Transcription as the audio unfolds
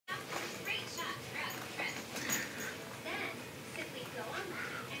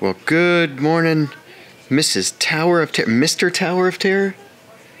Well, good morning, Mrs. Tower of Terror. Mr. Tower of Terror?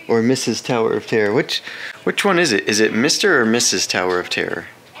 Or Mrs. Tower of Terror? Which one is it? Is it Mr. or Mrs. Tower of Terror?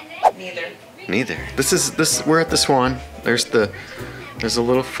 Neither. Neither. We're at the Swan. There's a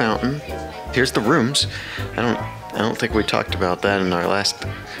little fountain. Here's the rooms. I don't think we talked about that in our last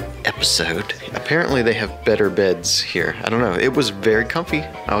episode. Apparently they have better beds here. I don't know. It was very comfy.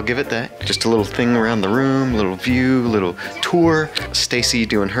 I'll give it that. Just a little thing around the room, little view, little tour. Stacy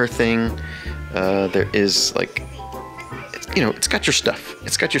doing her thing. There is like, it's got your stuff.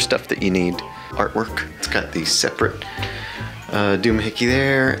 It's got your stuff that you need. Artwork. It's got the separate doohickey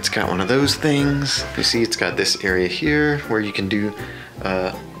there. It's got one of those things. You see, it's got this area here where you can do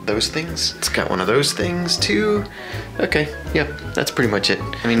those things. It's got one of those things too. Okay, yeah, that's pretty much it.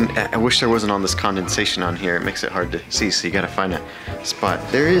 I mean, I wish there wasn't all this condensation on here. It makes it hard to see, so you gotta find a spot.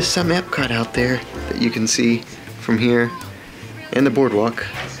 There is some Epcot out there that you can see from here and the boardwalk.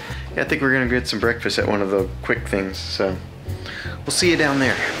 Yeah, I think we're gonna get some breakfast at one of the quick things, so we'll see you down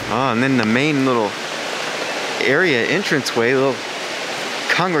there. Oh, and then the main little area entranceway, little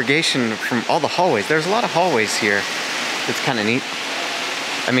congregation from all the hallways. There's a lot of hallways here. It's kind of neat.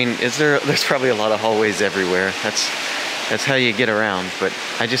 I mean, there's probably a lot of hallways everywhere. That's how you get around, but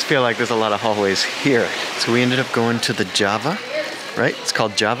I just feel like there's a lot of hallways here. So we ended up going to the Java, right? It's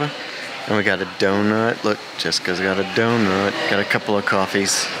called Java. And we got a donut. Look, Jessica's got a donut. Got a couple of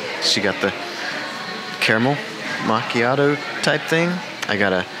coffees. She got the caramel macchiato type thing. I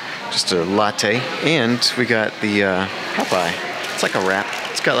got just a latte. And we got the Popeye. It's like a wrap.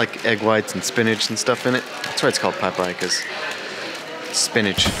 It's got like egg whites and spinach and stuff in it. That's why it's called Popeye, because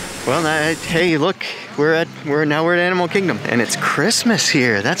spinach. Well, hey, look, we're now at Animal Kingdom, and it's Christmas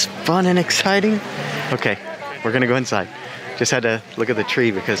here. That's fun and exciting. Okay, we're gonna go inside. Just had to look at the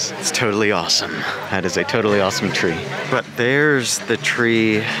tree because it's totally awesome. That is a totally awesome tree. But there's the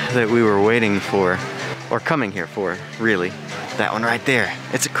tree that we were waiting for, or coming here for, really. That one right there.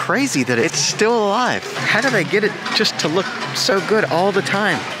 It's crazy that it's still alive. How do they get it just to look so good all the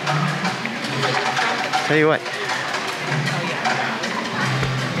time? Tell you what.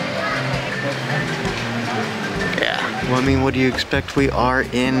 Well, I mean, what do you expect? We are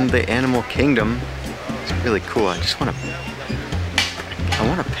in the Animal Kingdom. It's really cool. I want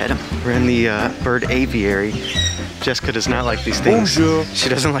to pet him. We're in the bird aviary. Jessica does not like these things. Bonjour. She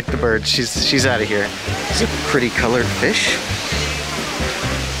doesn't like the birds. She's out of here. It's a pretty colored fish.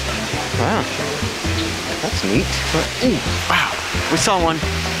 Wow, that's neat. Ooh, wow, we saw one.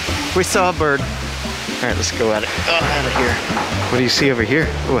 We saw a bird. All right, let's go at it. Oh, out of here. What do you see over here?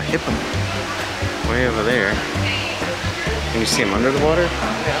 Oh, a hippo. Way over there. Can you see him under the water?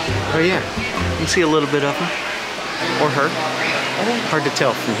 Yeah. Oh yeah, you can see a little bit of him. Or her. Hard to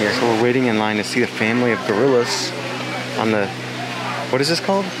tell from here. So we're waiting in line to see a family of gorillas on the, what is this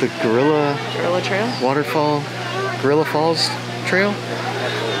called? The Gorilla Trail? Waterfall, Gorilla Falls Trail?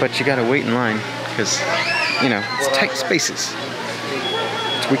 But you gotta wait in line because, it's tight spaces.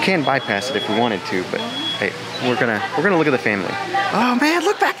 So we can bypass it if we wanted to, but hey, we're gonna look at the family. Oh man,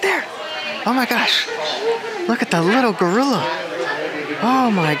 look back there! Oh my gosh! Look at the little gorilla. Oh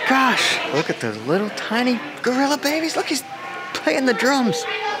my gosh. Look at those little tiny gorilla babies. Look, he's playing the drums.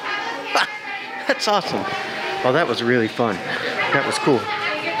 That's awesome. Oh, that was really fun. That was cool.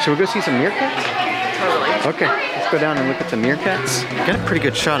 Should we go see some meerkats? Totally. Okay, let's go down and look at the meerkats. Got a pretty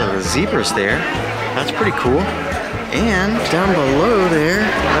good shot of the zebras there. That's pretty cool. And down below there,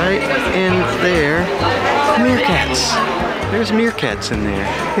 right in there, meerkats. There's meerkats in there.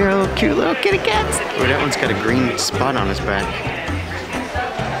 They're little cute little kitty cats. Oh, that one's got a green spot on his back.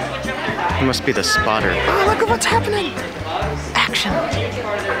 He must be the spotter. Oh, look at what's happening. Action.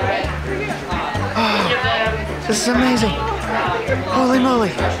 Oh, this is amazing. Holy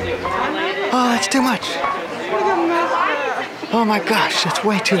moly. Oh, that's too much. Oh my gosh, that's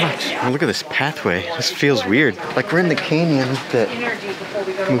way too much. Oh, look at this pathway. This feels weird. Like we're in the canyon that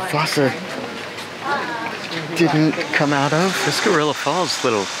Mufasa didn't come out of. This Gorilla Falls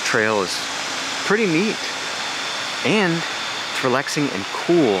little trail is pretty neat, and it's relaxing and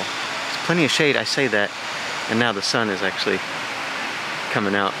cool. There's plenty of shade, I say that, and now the sun is actually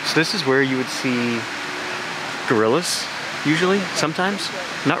coming out. So this is where you would see gorillas, usually, sometimes.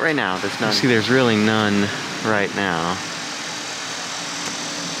 Not right now, there's none. See, there's really none right now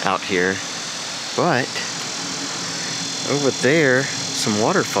out here, but over there, some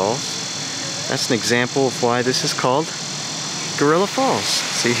waterfalls. That's an example of why this is called Gorilla Falls.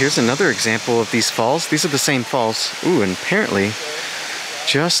 See, here's another example of these falls. These are the same falls. Ooh, and apparently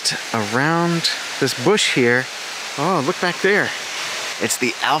just around this bush here, oh, look back there. It's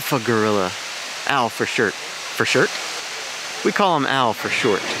the alpha gorilla. Al for shirt. For shirt? We call him Al for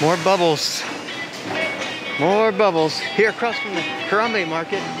short. More bubbles. More bubbles. Here across from the Harambe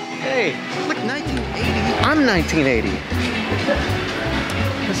market. Hey, look, 1980. I'm 1980.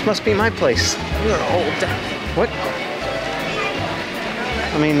 This must be my place. You're old. What?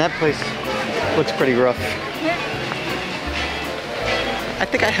 I mean, that place looks pretty rough. I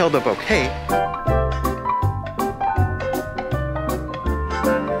think I held up okay.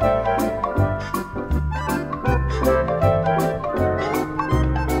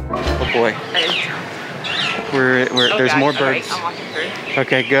 Oh boy. There's more birds. Right, I'm walking through.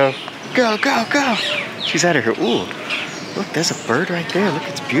 Okay, go. Go, go, go. She's out of here. Ooh, look, there's a bird right there. Look,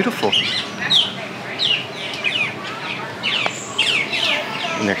 it's beautiful.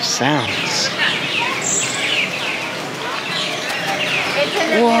 And there's sounds.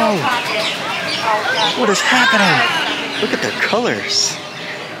 Whoa! What is happening? Look at their colors.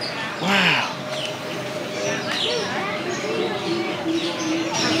 Wow.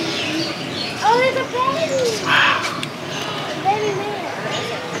 Oh, there's a baby! Wow. Baby man.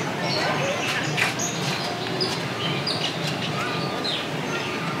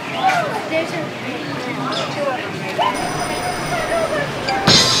 There's a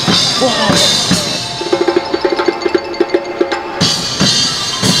Whoa.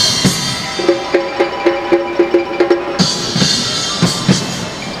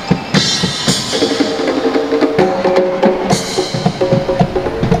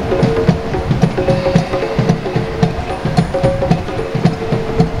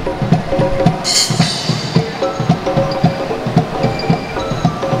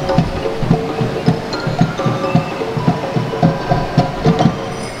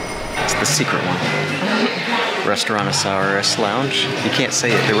 Secret one. Restaurantosaurus Lounge. You can't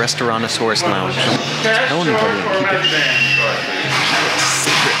say it. The Restaurantosaurus Lounge. Don't tell anybody. Keep it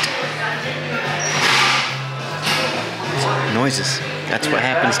secret. Noises. That's what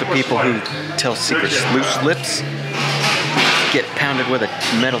happens to people who tell secrets. Loose lips get pounded with a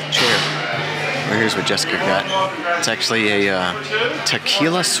metal chair. Well, here's what Jessica got. It's actually a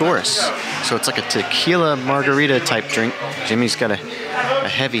tequila-saurus. So it's like a tequila margarita type drink. Jimmy's got a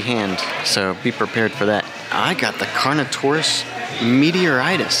heavy hand, so be prepared for that. I got the Carnotaurus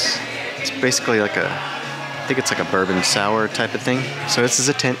meteoritis. It's basically like I think it's like a bourbon sour type of thing. So this is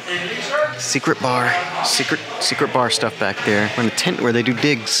a tent. Secret bar. Secret bar stuff back there. We're in a tent where they do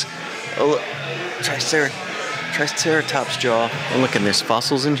digs. Oh look, Triceratops jaw. Oh look, and there's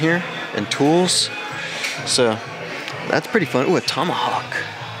fossils in here and tools. So that's pretty fun. Ooh, a tomahawk.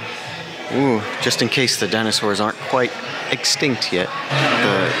 Ooh, just in case the dinosaurs aren't quite extinct yet.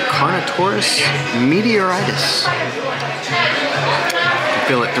 The Carnotaurus meteoritis. I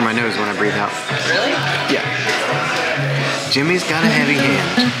feel it through my nose when I breathe out. Really? Yeah. Jimmy's got a heavy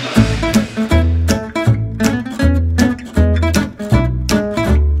hand.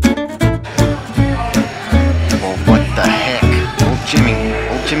 Well, what the heck?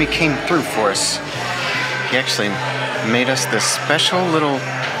 Old Jimmy came through for us. He actually made us this special little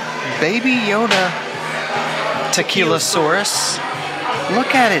Baby Yoda Tequilasaurus.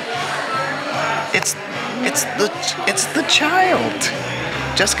 Look at it. It's the child.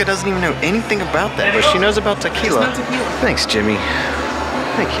 Jessica doesn't even know anything about that, but she knows about tequila. It's not tequila. Thanks, Jimmy.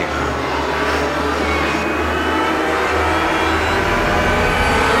 Thank you.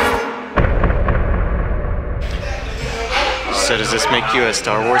 So does this make you a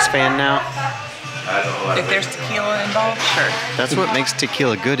Star Wars fan now? If there's tequila involved, sure. That's what makes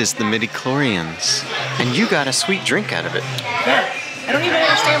tequila good, is the midichlorians. And you got a sweet drink out of it. Yeah. I don't even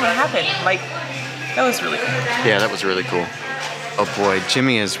understand what happened. Like, that was really cool. Yeah, that was really cool. Oh boy,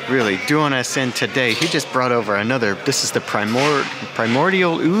 Jimmy is really doing us in today. He just brought over another, this is the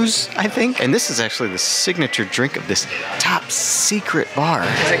primordial ooze, I think. And this is actually the signature drink of this top secret bar.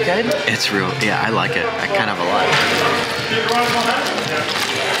 Is it good? It's real, yeah, I like it. I kind of a lot.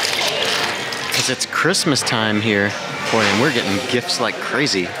 Because it's Christmas time here. Boy, and we're getting gifts like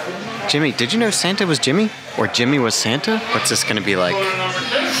crazy. Jimmy, did you know Santa was Jimmy? Or Jimmy was Santa? What's this gonna be like?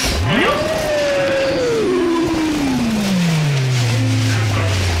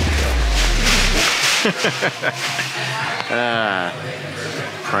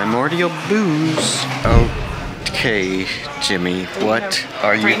 Primordial booze. Okay, Jimmy, what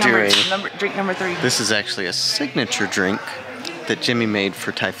are you doing? Drink number 3. This is actually a signature drink that Jimmy made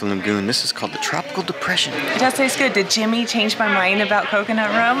for Typhoon Lagoon. This is called the Tropical Depression. It does taste good. Did Jimmy change my mind about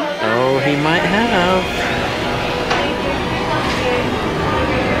coconut rum? Oh, he might have.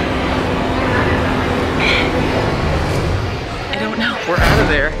 I don't know. We're out of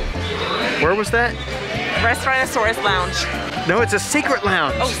there. Where was that? Restaurantosaurus Lounge. No, it's a secret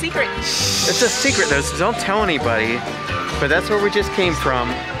lounge. Oh, secret. It's a secret though, so don't tell anybody. But that's where we just came from.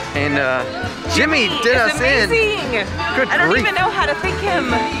 And Jimmy did us amazing. in. Good I don't grief. even know how to thank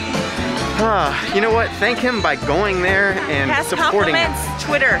him. You know what? Thank him by going there and Cash supporting him. compliments,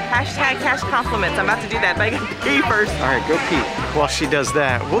 Twitter, hashtag cash compliments. I'm about to do that, but I gotta pee first. All right, go pee. While she does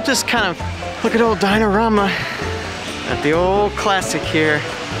that, we'll just kind of look at old Dinorama at the old classic here.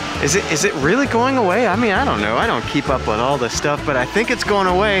 Is it really going away? I mean, I don't know. I don't keep up with all this stuff, but I think it's going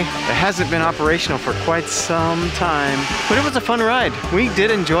away. It hasn't been operational for quite some time, but it was a fun ride. We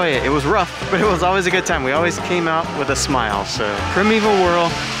did enjoy it. It was rough, but it was always a good time. We always came out with a smile. So Primeval Whirl,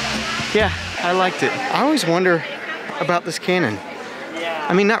 yeah, I liked it. I always wonder about this cannon.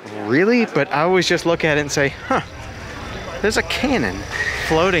 I mean, not really, but I always just look at it and say, huh, there's a cannon.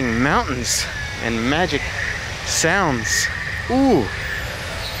 Floating mountains and magic sounds. Ooh.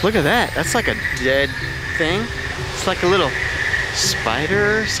 Look at that. That's like a dead thing. It's like a little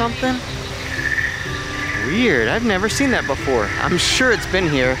spider or something. Weird. I've never seen that before. I'm sure it's been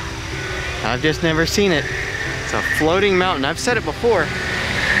here. I've just never seen it. It's a floating mountain. I've said it before.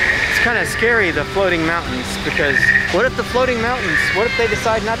 It's kind of scary, the floating mountains, because what if the floating mountains, what if they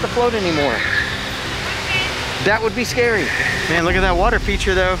decide not to float anymore? That would be scary. Man, look at that water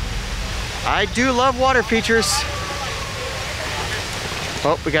feature though. I do love water features.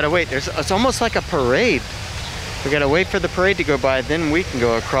 Oh, we gotta wait. It's almost like a parade. We gotta wait for the parade to go by, then we can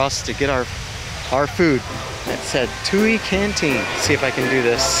go across to get our food. It said Tui Canteen. See if I can do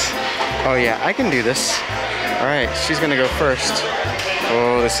this. Oh yeah, I can do this. All right, she's gonna go first.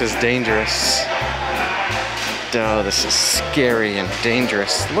 Oh, this is dangerous. Oh, this is scary and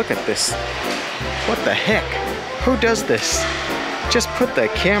dangerous. Look at this. What the heck? Who does this? Just put the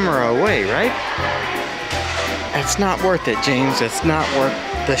camera away, right? It's not worth it, James. It's not worth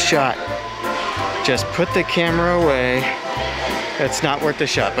the shot. Just put the camera away. It's not worth the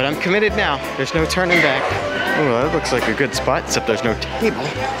shot, but I'm committed now. There's no turning back. Oh, that looks like a good spot, except there's no table.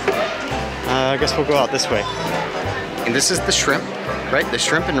 I guess we'll go out this way. And this is the shrimp, right? The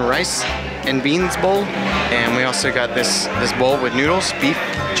shrimp and rice and beans bowl. And we also got this bowl with noodles, beef,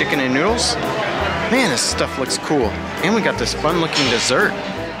 chicken, and noodles. Man, this stuff looks cool. And we got this fun looking dessert.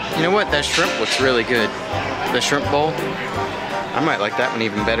 You know what? That shrimp looks really good. The shrimp bowl. I might like that one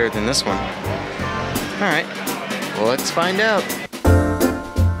even better than this one. All right, well, let's find out.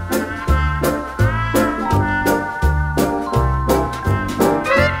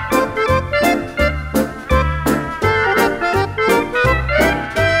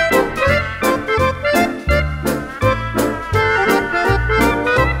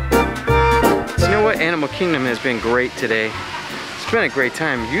 So you know what? Animal Kingdom has been great today. It's been a great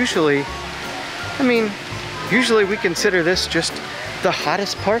time. Usually we consider this just the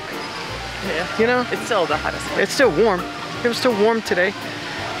hottest park. Yeah. You know? It's still the hottest one. It's still warm. It was still warm today,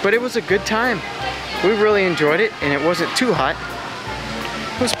 but it was a good time. We really enjoyed it, and it wasn't too hot.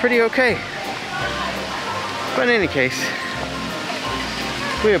 It was pretty okay. But in any case,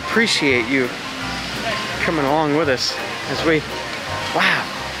 we appreciate you coming along with us as we, wow.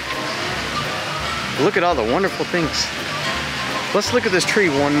 Look at all the wonderful things. Let's look at this tree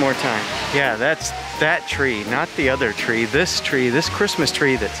one more time. Yeah, that's that tree, not the other tree. This Christmas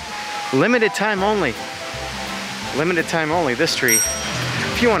tree that's limited time only. Limited time only, this tree.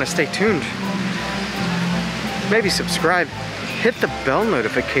 If you want to stay tuned, maybe subscribe. Hit the bell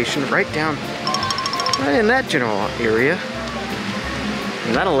notification right in that general area.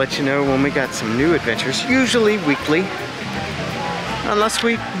 And that'll let you know when we got some new adventures, usually weekly. Unless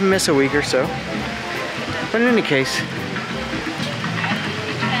we miss a week or so. But in any case,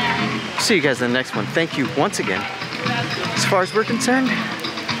 see you guys in the next one. Thank you once again. As far as we're concerned,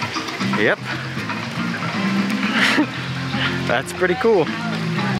 yep. That's pretty cool.